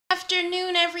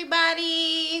afternoon,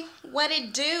 everybody. What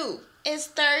it do? It's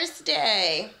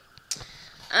Thursday.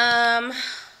 I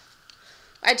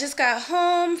just got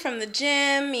home from the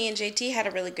gym. Me and JT had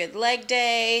a really good leg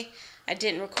day. I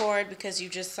didn't record because you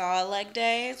just saw a leg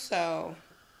day, so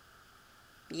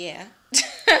yeah.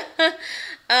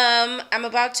 I'm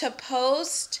about to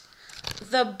post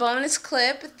the bonus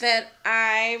clip that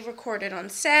I recorded on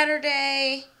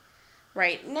Saturday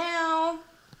right now.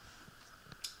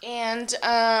 And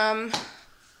all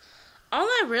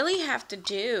I really have to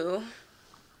do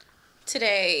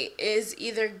today is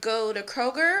either go to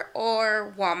Kroger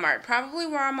or Walmart. Probably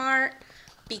Walmart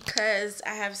because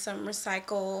I have some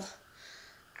recycle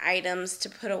items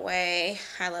to put away.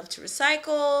 I love to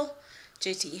recycle.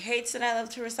 JT hates that I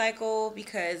love to recycle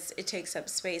because it takes up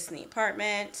space in the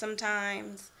apartment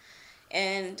sometimes.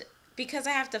 And because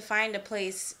I have to find a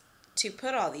place to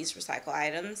put all these recycle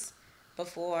items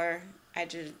before I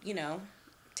just,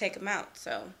 take them out.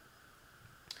 So,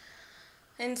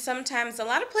 and sometimes a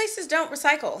lot of places don't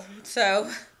recycle.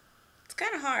 So, it's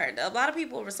kind of hard. A lot of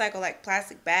people recycle like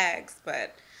plastic bags,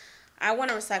 but I want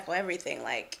to recycle everything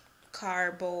like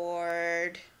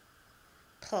cardboard,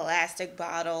 plastic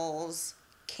bottles,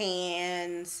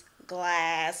 cans,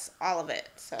 glass, all of it.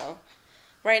 So,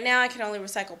 right now I can only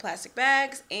recycle plastic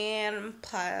bags and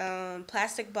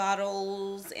plastic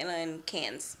bottles and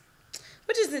cans,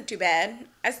 which isn't too bad.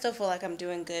 I still feel like I'm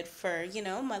doing good for,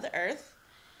 Mother Earth.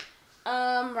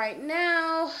 Right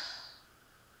now,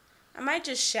 I might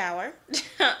just shower.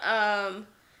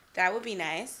 That would be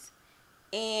nice.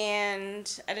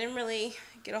 And I didn't really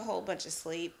get a whole bunch of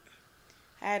sleep.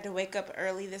 I had to wake up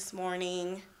early this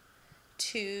morning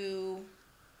to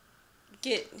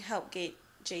help get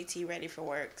JT ready for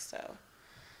work. So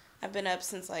I've been up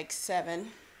since like 7.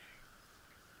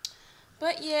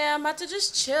 But yeah, I'm about to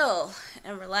just chill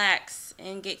and relax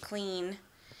and get clean.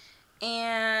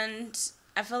 And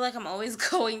I feel like I'm always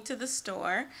going to the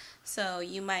store. So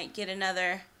you might get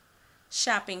another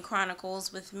Shopping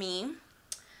Chronicles with me.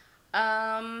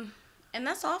 And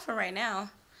that's all for right now.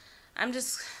 I'm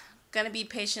just going to be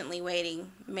patiently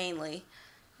waiting, mainly,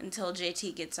 until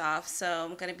JT gets off. So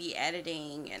I'm going to be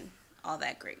editing and all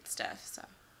that great stuff. So,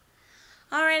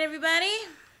 all right, everybody.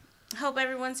 Hope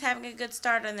everyone's having a good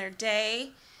start on their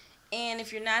day. And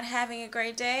if you're not having a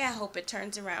great day, I hope it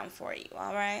turns around for you,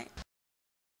 all right?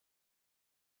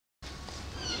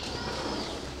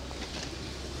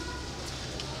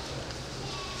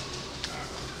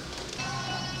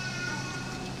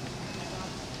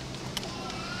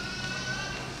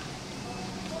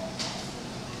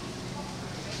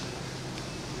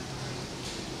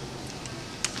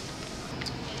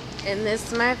 And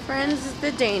this, my friends, is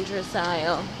the dangerous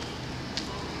aisle.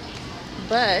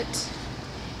 But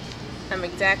I'm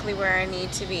exactly where I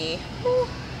need to be.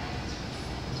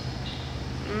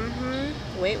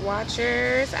 Weight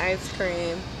Watchers, ice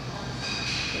cream.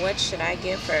 What should I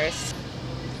get first?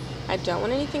 I don't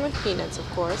want anything with peanuts, of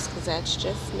course, because that's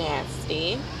just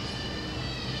nasty.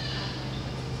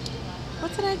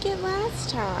 What did I get last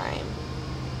time?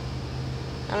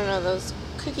 I don't know, those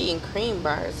cookie and cream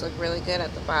bars look really good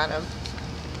at the bottom.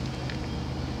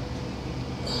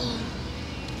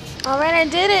 Alright, I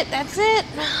did it. That's it.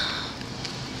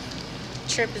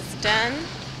 Trip is done.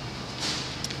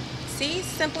 See?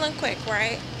 Simple and quick,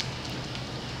 right?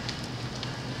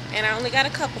 And I only got a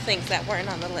couple things that weren't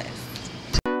on the list.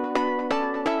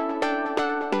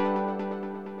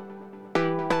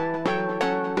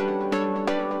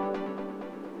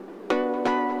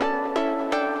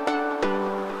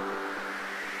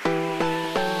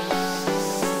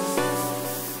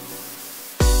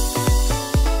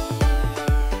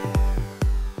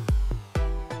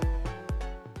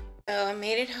 So I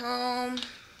made it home.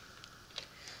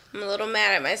 I'm a little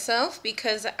mad at myself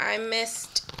because I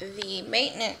missed the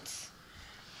maintenance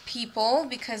people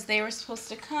because they were supposed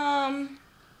to come.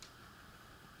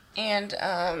 And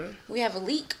we have a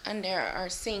leak under our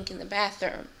sink in the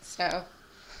bathroom. So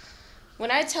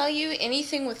when I tell you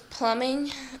anything with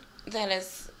plumbing that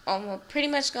has almost pretty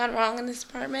much gone wrong in this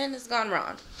apartment has gone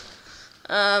wrong.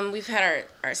 We've had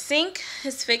our sink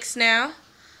is fixed now.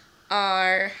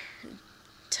 Our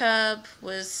tub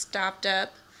was stopped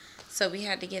up, so we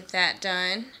had to get that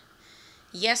done.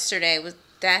 Yesterday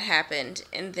that happened,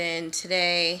 and then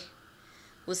today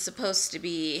was supposed to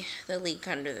be the leak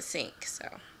under the sink.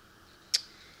 So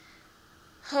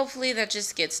hopefully that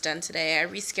just gets done today. I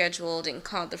rescheduled and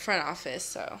called the front office,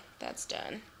 so that's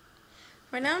done.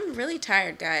 Right now I'm really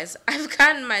tired, guys. I've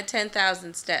gotten my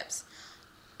 10,000 steps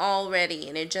already,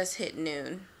 and it just hit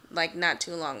noon, like not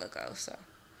too long ago. So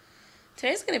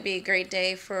today's going to be a great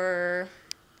day for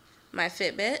my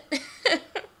Fitbit.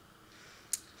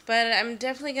 But I'm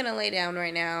definitely going to lay down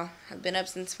right now. I've been up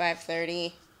since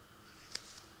 5:30.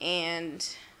 And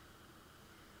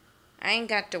I ain't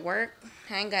got to work.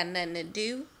 I ain't got nothing to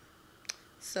do.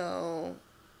 So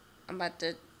I'm about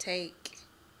to take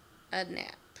a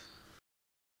nap.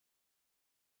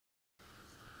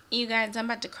 You guys, I'm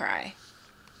about to cry.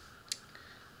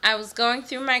 I was going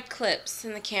through my clips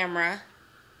in the camera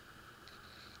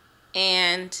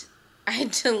and I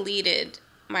deleted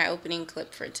my opening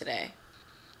clip for today.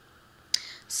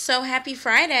 So happy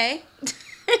Friday.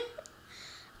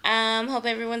 Hope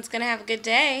everyone's gonna have a good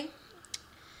day.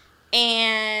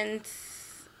 And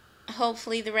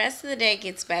hopefully the rest of the day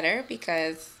gets better,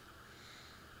 because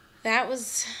that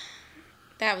was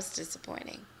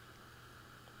disappointing.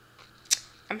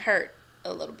 I'm hurt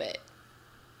a little bit.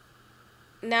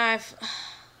 Now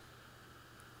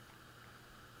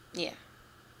yeah,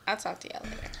 I'll talk to y'all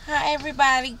later. Hi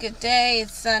everybody, good day.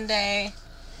 It's Sunday.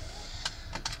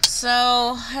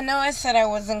 So I know I said I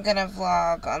wasn't gonna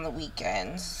vlog on the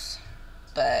weekends,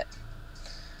 but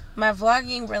my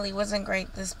vlogging really wasn't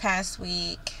great this past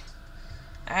week.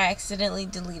 I accidentally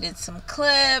deleted some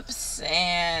clips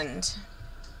and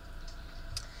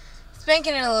it's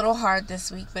making it a little hard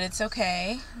this week, but it's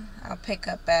okay. I'll pick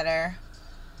up better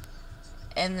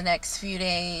in the next few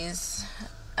days.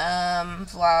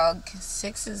 Vlog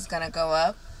 6 is gonna go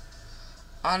up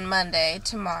on Monday,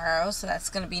 tomorrow, so that's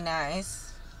gonna be nice.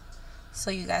 So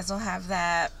you guys will have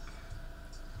that.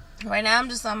 Right now I'm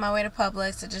just on my way to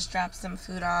Publix. I just dropped some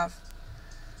food off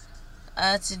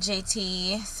to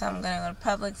JT, so I'm gonna go to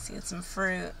Publix to get some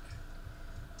fruit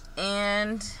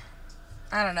and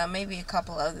I don't know, maybe a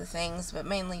couple other things, but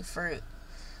mainly fruit,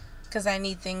 because I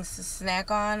need things to snack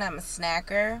on. I'm a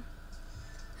snacker,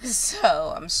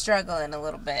 so I'm struggling a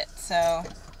little bit. So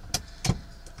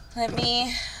let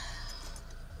me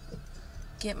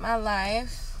get my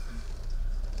life.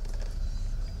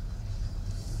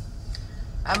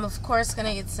 I'm of course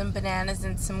gonna get some bananas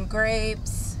and some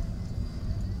grapes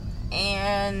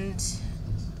and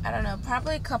I don't know,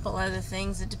 probably a couple other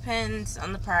things. It depends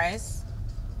on the price,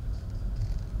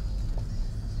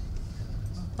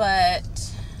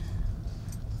 but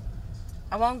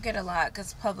I won't get a lot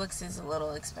because Publix is a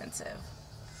little expensive.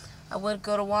 I would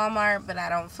go to Walmart, but I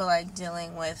don't feel like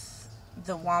dealing with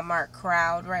the Walmart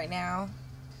crowd right now,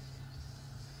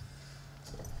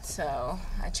 so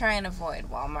I try and avoid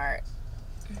Walmart.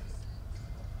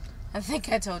 I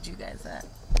think I told you guys that.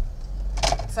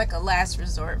 It's like a last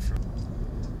resort for...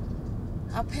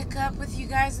 I'll pick up with you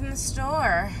guys in the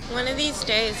store. One of these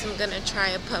days I'm gonna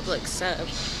try a Publix sub.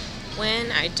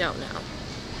 When, I don't know.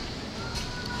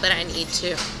 But I need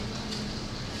to.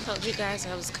 Told you guys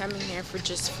I was coming here for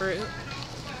just fruit.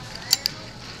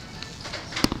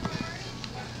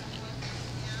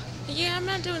 Yeah, I'm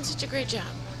not doing such a great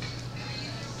job.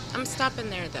 I'm stopping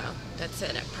there though. That's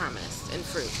it, I promise. And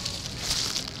fruit.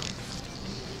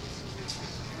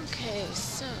 Okay,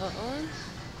 so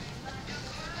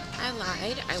I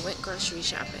lied. I went grocery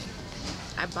shopping.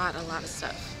 I bought a lot of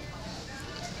stuff.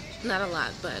 Not a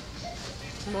lot, but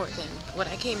more than what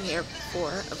I came here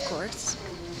for, of course.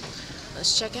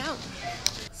 Let's check out.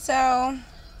 So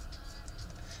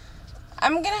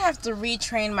I'm gonna have to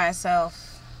retrain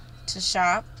myself to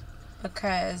shop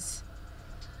because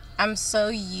I'm so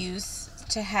used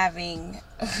to having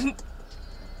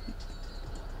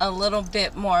a little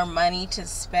bit more money to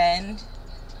spend,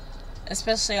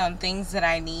 especially on things that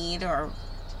I need or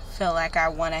feel like I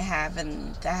want to have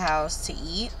in the house to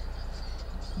eat.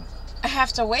 I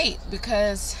have to wait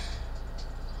because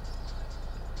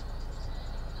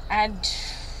I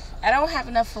don't have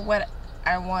enough for what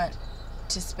I want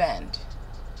to spend,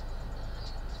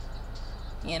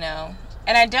 you know.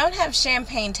 And I don't have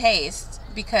champagne taste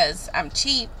because I'm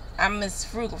cheap. I'm Miss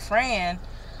Frugal Fran,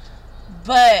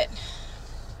 but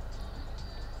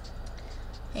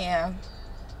yeah,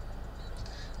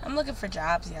 I'm looking for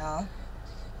jobs, y'all.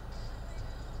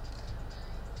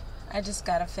 I just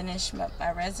gotta finish my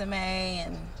resume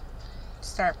and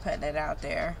start putting it out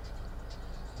there.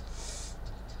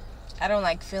 I don't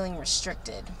like feeling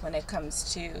restricted when it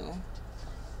comes to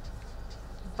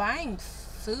buying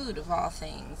food, of all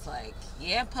things. Like,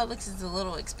 yeah, Publix is a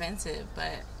little expensive,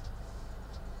 but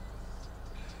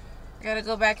I gotta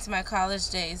go back to my college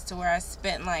days to where I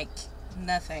spent like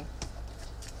nothing.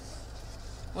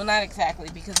 Well, not exactly,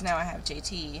 because now I have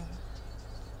JT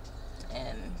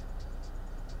and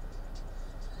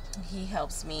he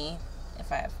helps me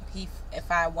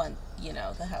if I want, you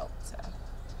know, the help. So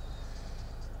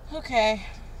okay,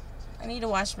 I need to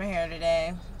wash my hair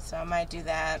today, so I might do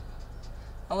that.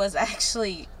 I was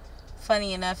actually,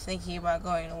 funny enough, thinking about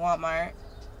going to Walmart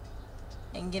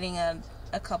and getting a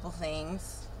a couple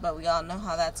things, but we all know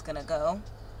how that's gonna go.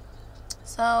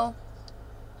 So,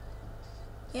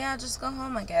 yeah, just go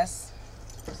home, I guess.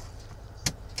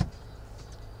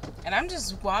 And I'm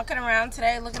just walking around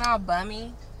today looking all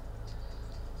bummy.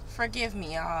 Forgive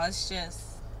me, y'all. It's just,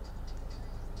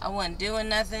 I wasn't doing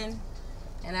nothing,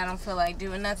 and I don't feel like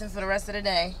doing nothing for the rest of the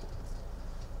day.